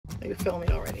You're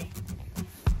filming already.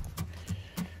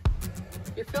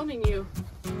 You're filming you.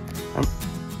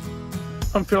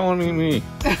 I'm filming me.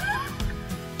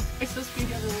 It's supposed to be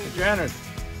the other way. Janet.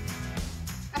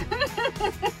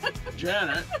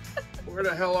 Janet, where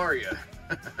the hell are you?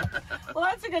 Well,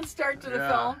 that's a good start to the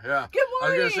film. Yeah. Good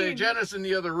morning. I was gonna say Janet's in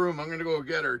the other room. I'm gonna go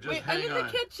get her. Just Wait, hang I'm in on.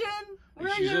 the kitchen. Where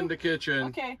are She's you? in the kitchen.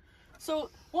 Okay. So,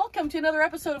 welcome to another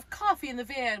episode of Coffee in the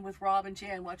Van with Rob and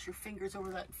Jan. Watch your fingers over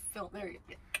that film.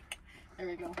 There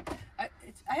we go. I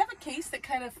have a case that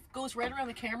kind of goes right around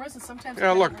the cameras, and sometimes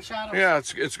Yeah, look. overshadows. Yeah,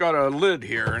 it's got a lid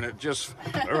here, and it just.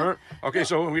 Okay,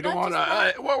 so we don't want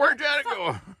to. Where'd Janet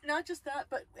go? Not just that,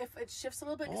 but if it shifts a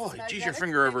little bit. Oh, geez, your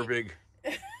finger ever big.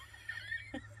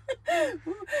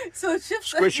 So it shifts.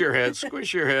 Squish your head.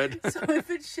 Squish your head. So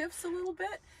if it shifts a little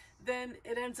bit, then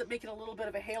it ends up making a little bit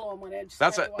of a halo on one edge.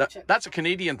 That's a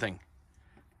Canadian thing.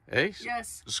 Eh?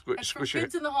 Yes. Squish your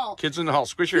head. Kids in the hall. Kids in the hall.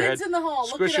 Squish your head. Kids in the hall.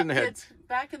 Squish in the head. Kids.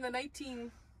 Back in the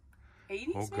 1980s.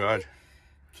 Oh God.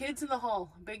 Kids in the hall.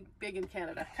 Big in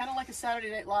Canada. Kind of like a Saturday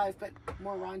Night Live, but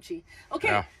more raunchy. Okay.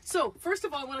 Yeah. So first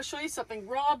of all, I want to show you something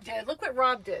Rob did. Look what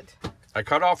Rob did. I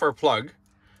cut off our plug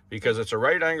because it's a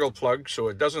right angle plug, so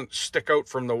it doesn't stick out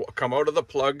come out of the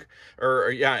plug,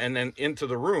 and then into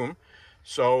the room.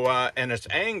 So and it's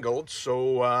angled,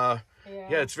 so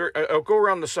yeah, it's very. I'll go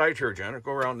around the side here, Janet.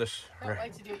 Go around this. I don't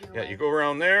like to do it your way. You go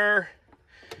around there,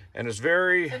 and it's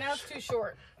very. So now it's too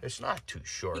short. It's not too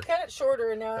short. You cut it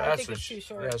shorter, and now I think it's too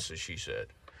short. That's what she said.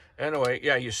 Anyway,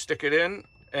 yeah, you stick it in,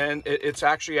 and it's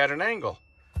actually at an angle.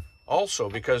 Also,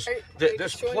 because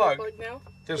this plug.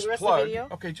 This plug.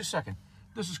 Okay, just a second.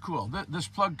 This is cool. This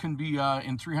plug can be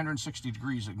in 360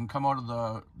 degrees. It can come out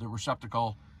of the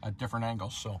receptacle at different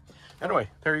angles. So, anyway,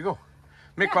 there you go.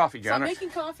 Make coffee, Janet. So I'm making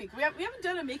coffee. We haven't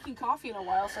done a making coffee in a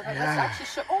while, so let's actually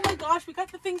show. Oh my gosh, we got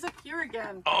the things up here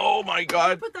again. Oh my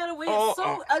God. Put that away. It's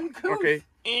so uncouth. Okay.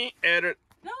 Edit.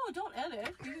 No, don't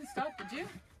edit. You didn't stop, did you?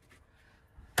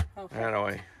 Okay.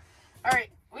 Anyway. All right.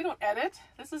 We don't edit.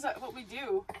 This is what we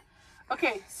do.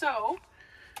 Okay, so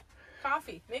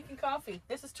coffee. Making coffee.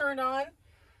 This is turned on.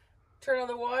 Turn on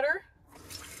the water.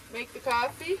 Make the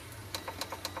coffee.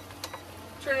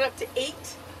 Turn it up to 8.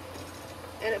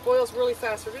 And it boils really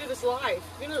fast. We're going to do this live.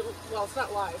 Well, it's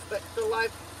not live, but the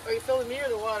live. Are you filling me or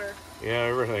the water? Yeah,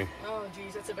 everything. Oh,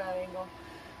 geez, that's a bad angle.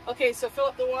 Okay, so fill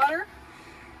up the water.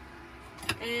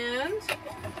 And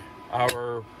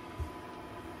our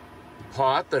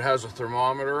pot that has a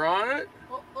thermometer on it.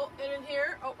 Oh, and in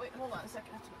here. Oh, wait, hold on a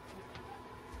second.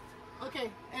 Okay,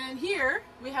 and in here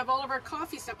we have all of our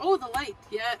coffee stuff. Oh, the light.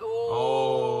 Yeah.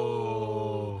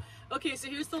 Oh. Okay, so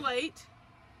here's the light.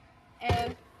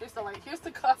 And here's the light. Here's the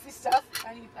coffee stuff.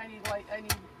 I need light. I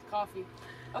need coffee.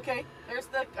 Okay, there's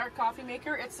our coffee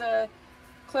maker. It's a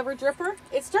clever dripper.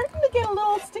 It's starting to get a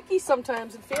little sticky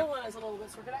sometimes and fail on us a little bit.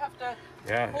 So we're gonna have to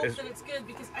hope that it's good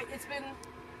because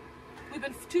we've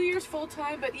been 2 years full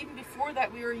time, but even before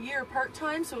that we were a year part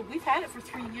time. So we've had it for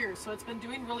 3 years. So it's been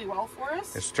doing really well for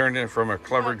us. It's turned in from a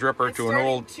clever dripper to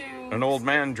an old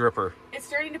man dripper. It's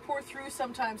starting to pour through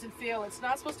sometimes and fail. It's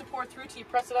not supposed to pour through till you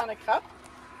press it on a cup.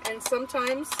 And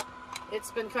sometimes it's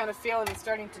been kind of failing and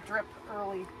starting to drip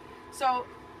early. So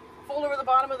fold over the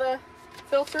bottom of the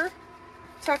filter,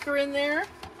 tuck her in there.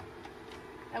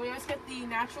 And we always get the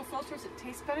natural filters. It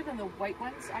tastes better than the white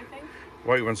ones, I think.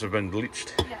 White ones have been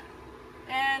bleached. Yeah.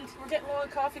 And we're getting low on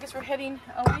coffee because we're heading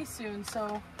away soon,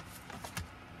 so.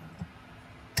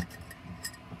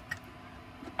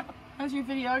 How's your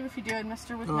videography doing,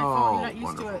 mister, with my phone? You're not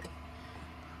used to it.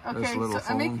 Okay, so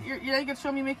you're not going to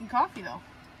show me making coffee, though.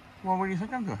 Well, what do you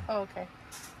think I'm doing? Oh, okay.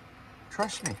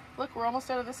 Trust me. Look, we're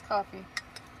almost out of this coffee.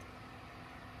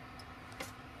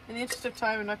 In the interest of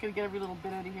time, I'm not going to get every little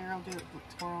bit out of here. I'll do it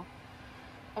tomorrow.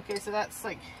 Okay, so that's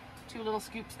like 2 little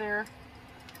scoops there.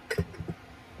 And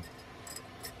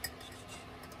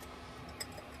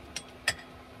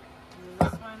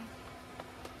this one.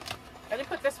 I didn't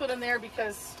put this one in there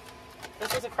because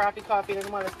this was a crappy coffee. I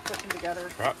didn't want to put them together.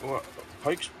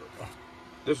 Pikes?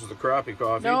 This is the crappy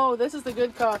coffee? No, this is the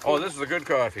good coffee. Oh, this is the good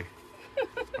coffee.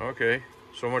 Okay,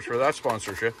 so much for that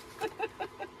sponsorship.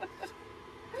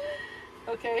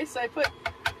 Okay, so I put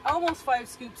almost 5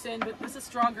 scoops in, but this is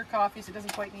stronger coffee, so it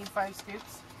doesn't quite need 5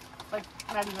 scoops. Like,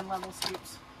 not even level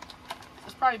scoops.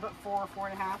 It's probably about 4 or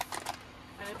 4.5.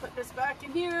 And I put this back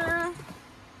in here.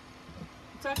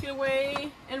 Tuck it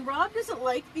away. And Rob doesn't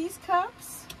like these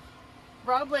cups.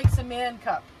 Rob likes a man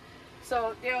cup.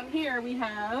 So down here we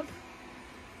have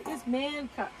his man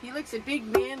cup. He likes a big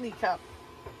manly cup.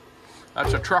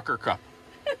 That's a trucker cup.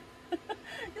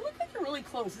 You look like you're really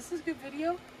close. This is a good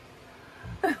video.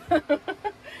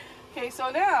 Okay,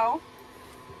 so now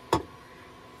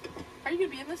Are you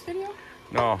going to be in this video?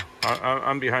 No,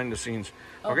 I'm behind the scenes.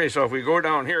 Oh. Okay, so if we go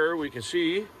down here, we can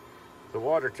see the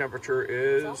water temperature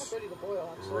is almost ready to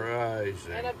boil, actually.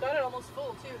 Rising. And I've got it almost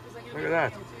full, too. Look at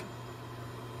that.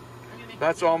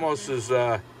 That's almost as,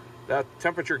 that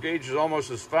temperature gauge is almost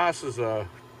as fast as a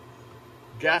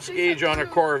gas gauge on a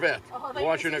Corvette.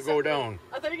 Watching it go down.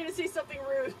 I thought you were going to say something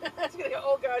rude. I was going to go,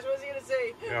 oh gosh, what was he going to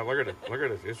say? Yeah, look at it. Look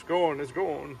at it. It's going. It's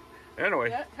going. Anyway.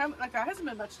 Yeah, like that hasn't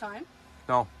been much time.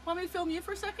 No. Want me to film you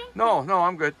for a second? No,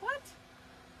 I'm good. What?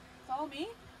 It's all me?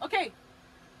 Okay.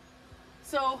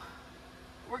 So,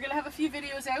 we're going to have a few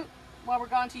videos out while we're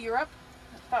gone to Europe.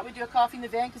 Thought we'd do a coffee in the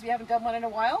van because we haven't done one in a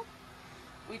while.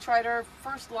 We tried our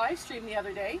first live stream the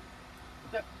other day.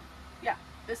 But, yeah,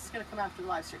 this is going to come after the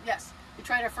live stream. Yes, we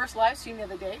tried our first live stream the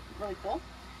other day. Really cool.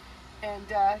 And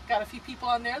got a few people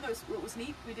on there. That was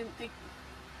neat. We didn't think...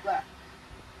 we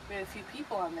had a few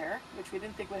people on there, which we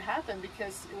didn't think would happen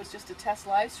because it was just a test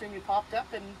live stream. We popped up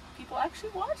and people actually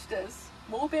watched us.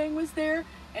 Mobang was there,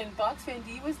 and Box Van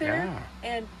D was there,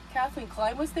 and Kathleen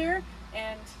Klein was there,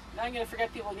 and now I'm going to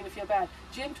forget people. I'm going to feel bad.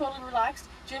 Jim Totally Relaxed,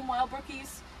 Jim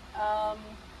Wildbrookies,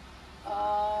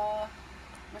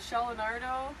 Michelle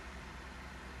Leonardo.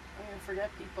 I'm going to forget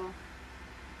people.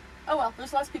 Oh well,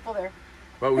 there's lots of people there.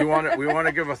 But we want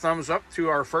to give a thumbs up to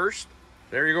our first.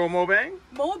 There you go, Mobang.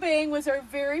 Mobang was our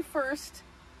very first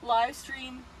live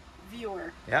stream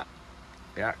viewer. Yeah.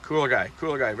 Yeah, cool guy.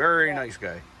 Cool guy. Very nice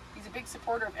guy. He's a big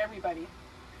supporter of everybody.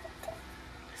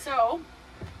 So,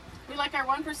 we like our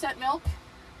 1% milk.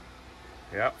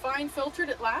 Yeah. Fine filtered.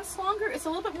 It lasts longer. It's a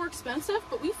little bit more expensive,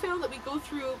 but we found that we go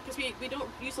through, because we don't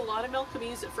use a lot of milk, we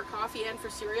use it for coffee and for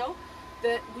cereal,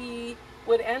 that we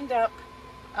would end up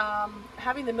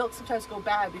having the milk sometimes go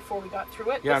bad before we got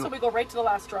through it. Yeah, so we go right to the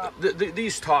last drop.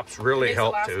 These tops really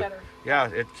help too. Better. Yeah,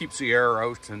 it keeps the air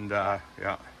out and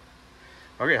yeah.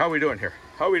 Okay, how are we doing here?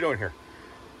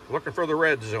 Looking for the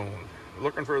red zone.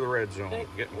 Looking for the red zone.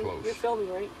 Getting close. You're filming,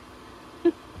 right?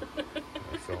 I'm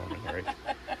filming, right?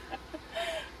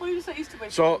 Well, you're just not used to my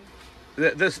So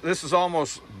this is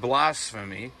almost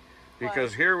blasphemy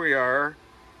because here we are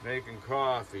making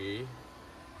coffee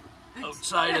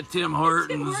outside of Tim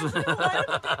Hortons. It goes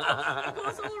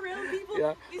all around people.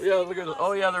 Yeah, look at look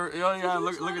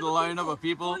at the lineup of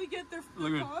people. Want to get their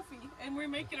coffee, and we're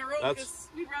making our own because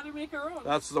we'd rather make our own.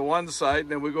 That's the one side, and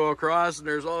then we go across, and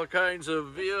there's all kinds of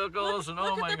vehicles and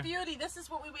look at the beauty. This is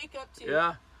what we wake up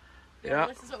to. Yeah.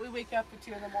 This is what we wake up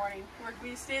to in the morning.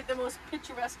 We stay at the most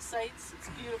picturesque sites. It's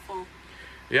beautiful.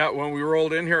 Yeah, when we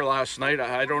rolled in here last night,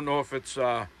 I don't know if it's.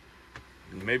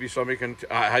 Maybe somebody can,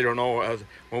 I don't know,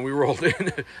 when we rolled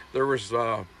in, there was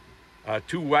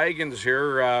 2 wagons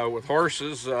here with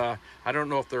horses. I don't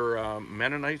know if they're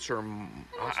Mennonites or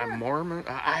Mormon.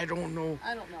 I don't know.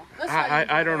 I don't know.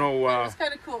 I don't know. It was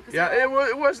kind of cool. Yeah,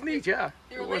 it was neat, yeah.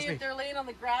 They're laying on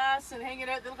the grass and hanging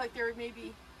out. They look like they were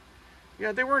maybe...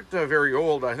 Yeah, they weren't very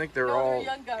old. I think they're all... They were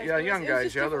young guys. Yeah, young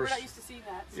guys. Yeah, we're not used to seeing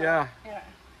that. So, yeah.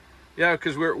 Yeah,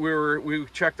 because we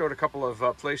checked out a couple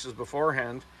of places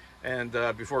beforehand. And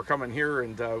before coming here,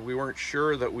 and we weren't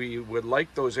sure that we would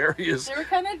like those areas. They were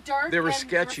kind of dark. They were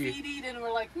sketchy. Graffitied, and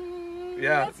we're like,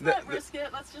 let's not risk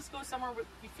it. Let's just go somewhere where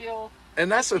we feel.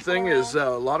 And that's the thing is,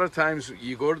 a lot of times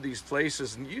you go to these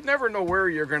places, and you never know where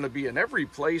you're going to be. And every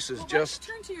place is just.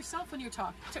 Turn to yourself when you're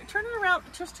talking. Turn it around.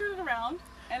 Just turn it around.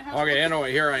 And okay.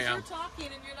 Anyway, here I am. You're talking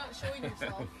and you're not showing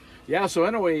yourself. Yeah, so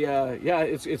anyway, yeah,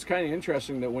 it's kind of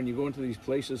interesting that when you go into these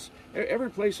places, every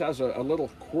place has a little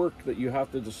quirk that you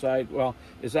have to decide, well,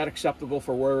 is that acceptable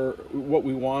for what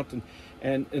we want?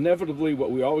 And inevitably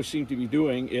what we always seem to be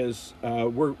doing is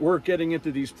we're getting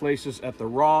into these places at the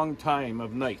wrong time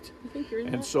of night. You think you're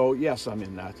in that? So, yes, I'm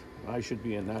in that. I should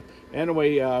be in that.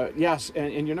 Anyway, yes,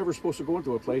 and you're never supposed to go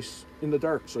into a place in the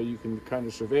dark, so you can kind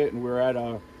of survey it. And we're at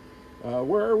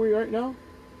where are we right now?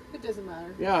 It doesn't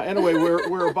matter. Yeah. Anyway,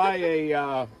 we're by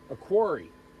a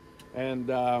quarry, and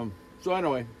so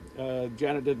anyway,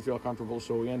 Janet didn't feel comfortable,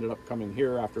 so we ended up coming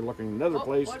here after looking at another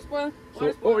place.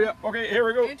 Oh yeah. Okay, here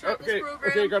we go.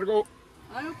 Okay, gotta go.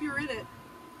 I hope you're in it.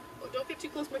 Oh, don't get too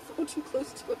close. My phone too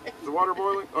close to it. Is the water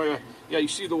boiling? Oh yeah. Yeah, you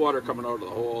see the water coming out of the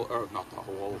hole, or not the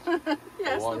hole.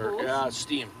 Yeah, the water. The yeah,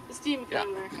 steam. The steam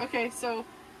coming there. Okay, so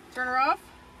turn her off,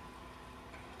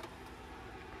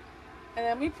 and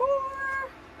then we pour.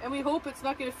 And we hope it's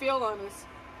not going to fail on us.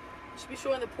 It should be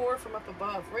showing the pour from up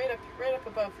above. Right up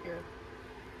above here.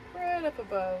 Right up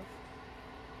above.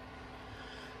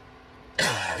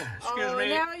 Excuse me.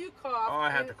 Now you cough. Oh, I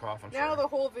had to cough. I'm now sorry. The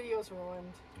whole video's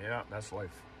ruined. Yeah, that's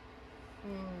life.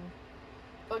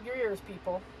 Plug your ears,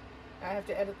 people. I have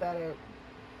to edit that out.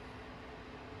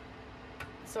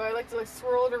 So I like to like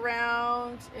swirl it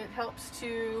around. It helps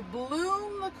to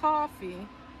bloom the coffee.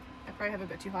 I probably have it a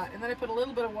bit too hot. And then I put a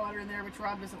little bit of water in there, which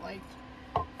Rob doesn't like.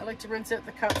 I like to rinse out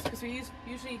the cups because we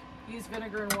usually use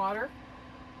vinegar and water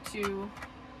to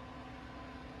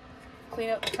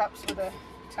clean out the cups with a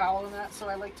towel and that. So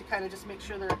I like to kind of just make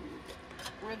sure they're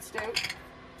rinsed out.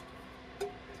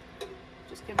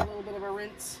 Just give a little bit of a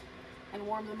rinse and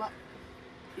warm them up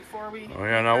before we... Oh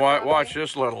yeah, now watch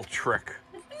this little trick.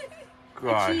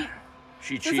 God,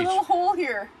 she cheats. There's a little hole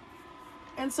here.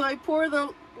 And so I pour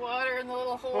the water in the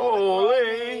little hole.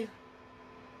 Holy!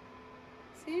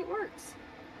 See, it works.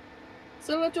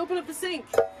 So I don't have to open up the sink.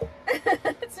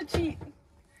 It's a cheat.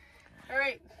 All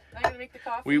right, I'm gonna make the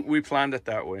coffee. We planned it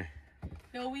that way.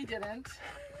 No, we didn't.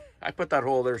 I put that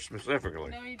hole there specifically.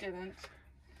 No, you didn't.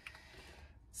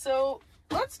 So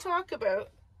let's talk about,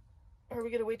 or are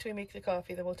we gonna wait till we make the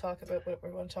coffee, then we'll talk about what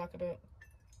we want to talk about?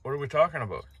 What are we talking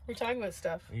about? We're talking about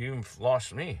stuff. You've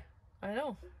lost me. I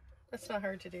know. That's not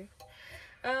hard to do.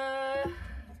 Looks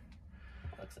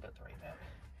about the right amount.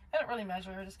 I don't really measure.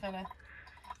 I just kind of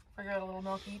figure out a little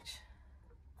milk each.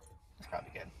 That's probably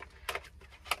good.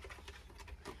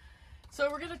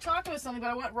 So we're going to talk about something, but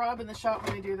I want Rob in the shop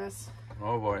when we do this.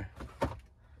 Oh boy.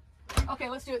 Okay,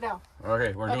 let's do it now.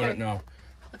 Okay, we're doing it now.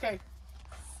 Okay.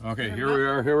 Okay,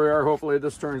 here we are. Hopefully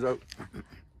this turns out.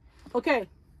 Okay.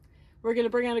 We're going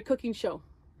to bring on a cooking show.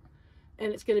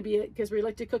 And it's going to be, because we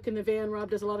like to cook in the van.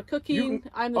 Rob does a lot of cooking.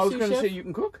 I'm the sous chef. I was going to say you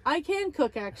can cook? I can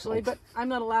cook, actually, but I'm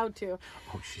not allowed to.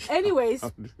 Oh, shit. Anyways,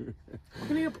 we're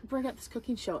going to bring out this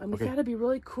cooking show. And we've got to be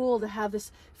really cool to have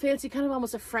this fancy, kind of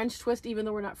almost a French twist, even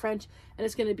though we're not French. And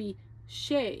it's going to be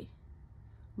Shay,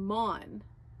 Mon,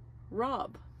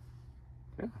 Rob.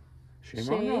 Yeah. Shay,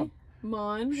 Mon, Rob.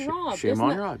 Mon, Rob. Shay,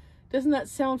 Mon, Rob. Doesn't that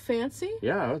sound fancy?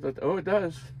 Yeah. It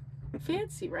does.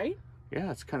 Fancy, right? Yeah,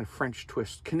 it's kind of French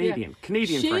twist. Canadian. Yeah.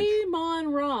 Canadian Shay, French.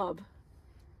 Mon, Rob.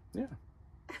 Yeah.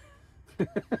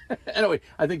 Anyway,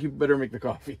 I think you better make the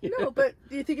coffee. No, but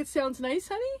do you think it sounds nice,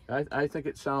 honey? I think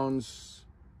it sounds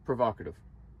provocative.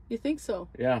 You think so?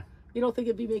 Yeah. You don't think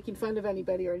it'd be making fun of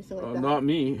anybody or anything like that? Not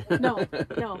me.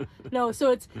 No.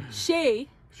 So it's Shay.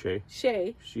 Shay.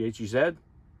 Shay.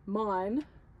 Mon,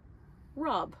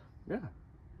 Rob. Yeah.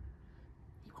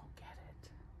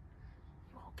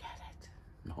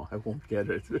 No, I won't get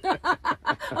it.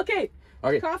 Okay.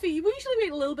 Coffee. We usually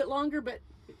wait a little bit longer, but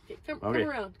come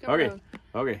around. Come around.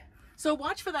 Okay. So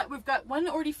watch for that. We've got one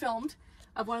already filmed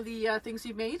of one of the things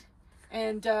you've made.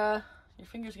 And your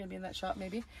finger's going to be in that shot,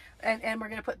 maybe. And we're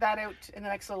going to put that out in the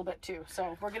next little bit, too.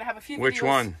 So we're going to have a few videos. Which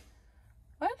one?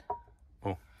 What?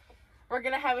 Oh. We're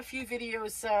going to have a few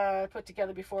videos put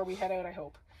together before we head out, I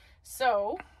hope.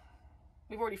 So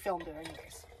we've already filmed it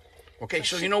anyways. Okay,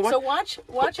 so you know what? So watch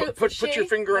out. Put your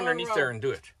finger underneath there and do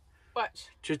it. Watch.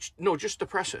 Just to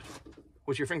press it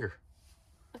with your finger.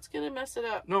 That's gonna mess it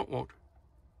up. No, it won't.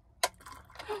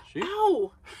 See?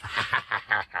 Ow!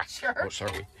 Sure. Oh,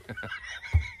 sorry.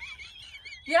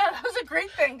 Yeah, that was a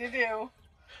great thing to do.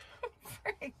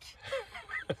 Frank.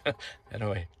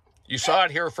 Anyway, you saw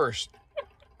it here first.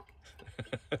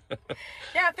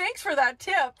 Yeah, thanks for that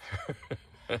tip.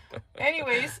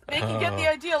 Anyways, they can get the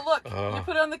idea. Look, you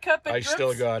put on the cup, it drips. I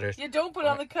still got it. You don't put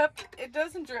on the cup, it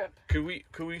doesn't drip. Could we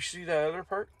see that other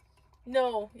part?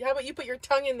 No. How about you put your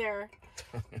tongue in there?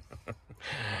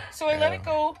 So I let it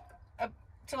go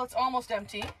till it's almost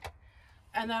empty,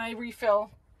 and then I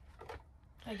refill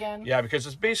again. Yeah, because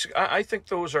it's basic. I think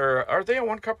those are they a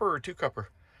 1 cupper or 2 cupper?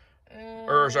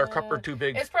 Or is our cupper too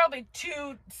big? It's probably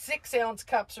 2 6-ounce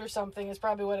cups or something is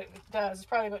probably what it does. It's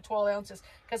probably about 12 ounces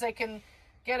because I can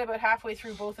get about halfway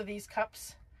through both of these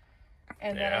cups,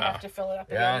 and then I have to fill it up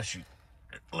again. Yeah, she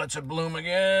lets it bloom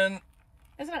again.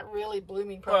 Isn't it really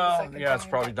blooming? Well, yeah, it's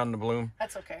probably done to bloom.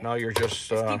 That's okay. Now you're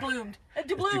just... It's debloomed. It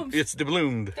deblooms. It's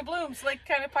debloomed. Deblooms, like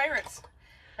kind of pirates,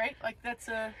 right? Like that's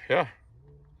a... Yeah.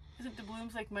 Isn't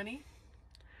doubloons like money?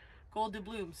 Gold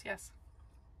doubloons, yes.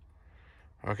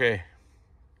 Okay.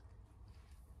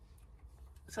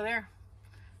 So there.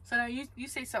 So now you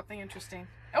say something interesting.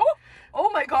 Oh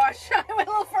my gosh! I went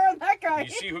a little far on that guy. You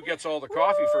see who gets all the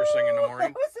coffee first thing in the morning?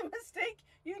 That was a mistake.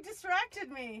 You distracted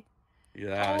me.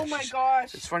 Yeah. Oh my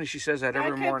gosh! It's funny she says that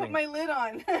every morning. I can't put my lid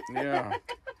on. Yeah.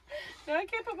 No, I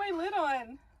can't put my lid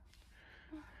on.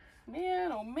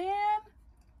 Man, oh man.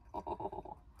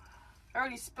 Oh. I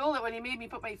already spilled it when he made me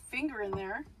put my finger in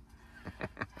there.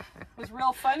 It was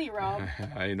real funny, Rob.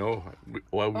 I know.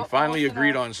 Well, we finally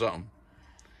agreed on something.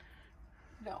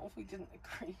 No, we didn't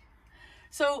agree.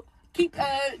 So keep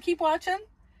watching,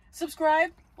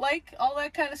 subscribe, like, all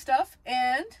that kind of stuff,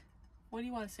 and What do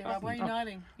you want to say, Rob? Why are you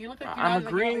nodding? You look like you're I'm nodding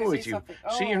agreeing like with you.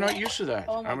 See, you're not used to that.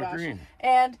 Oh my I'm gosh. agreeing.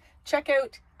 And check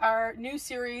out our new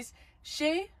series,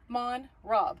 Chez Mon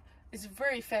Rob. It's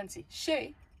very fancy.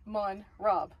 Chez Mon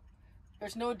Rob.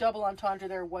 There's no double entendre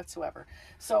there whatsoever.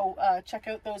 So check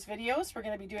out those videos. We're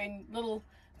going to be doing little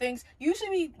things.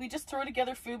 Usually we just throw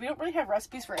together food. We don't really have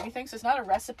recipes for anything, so it's not a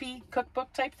recipe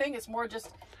cookbook type thing. It's more just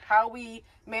how we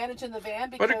manage in the van.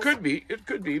 Because but it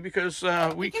could be because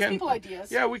we it gives can. people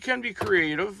ideas. Yeah, we can be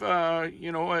creative.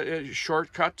 You know,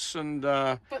 shortcuts and.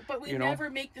 But we never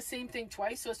make the same thing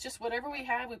twice. So it's just whatever we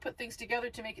have. We put things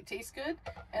together to make it taste good,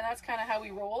 and that's kind of how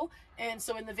we roll. And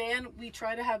so in the van, we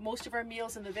try to have most of our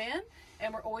meals in the van,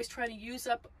 and we're always trying to use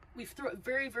up. We throw it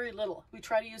very, very little. We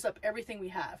try to use up everything we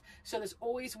have. So there's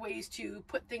always ways to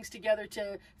put things together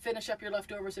to finish up your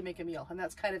leftovers and make a meal. And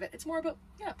that's kind of it. It's more about,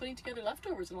 putting together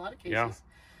leftovers in a lot of cases. Yeah.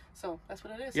 So that's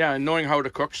what it is. Yeah, and knowing how to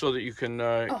cook so that you can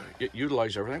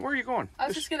utilize everything. Where are you going? I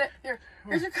was just going to,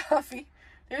 here's your coffee.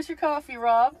 There's your coffee,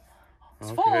 Rob.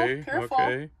 It's full. Careful.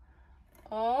 Okay.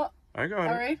 Oh. I got it.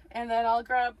 All right. And then I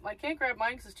can't grab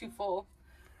mine because it's too full.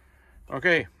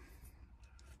 Okay.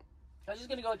 I was just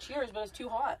going to go cheers, but it's too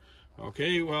hot.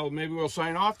 Okay, well, maybe we'll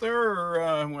sign off there,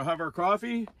 or we'll have our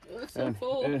coffee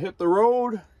and hit the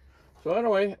road. So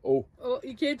anyway, oh,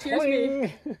 you can't cheers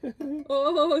me.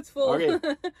 Oh, it's full.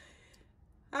 Okay.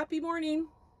 Happy morning.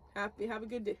 Have a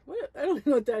good day. What? I don't even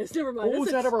know what that is. Never mind. Oh,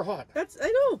 is that ever hot?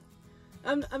 I know.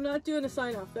 I'm not doing a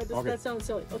sign off. That sounds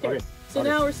silly. Okay. So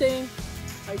now we're saying,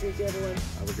 hydrate to everyone.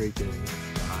 Have a great day.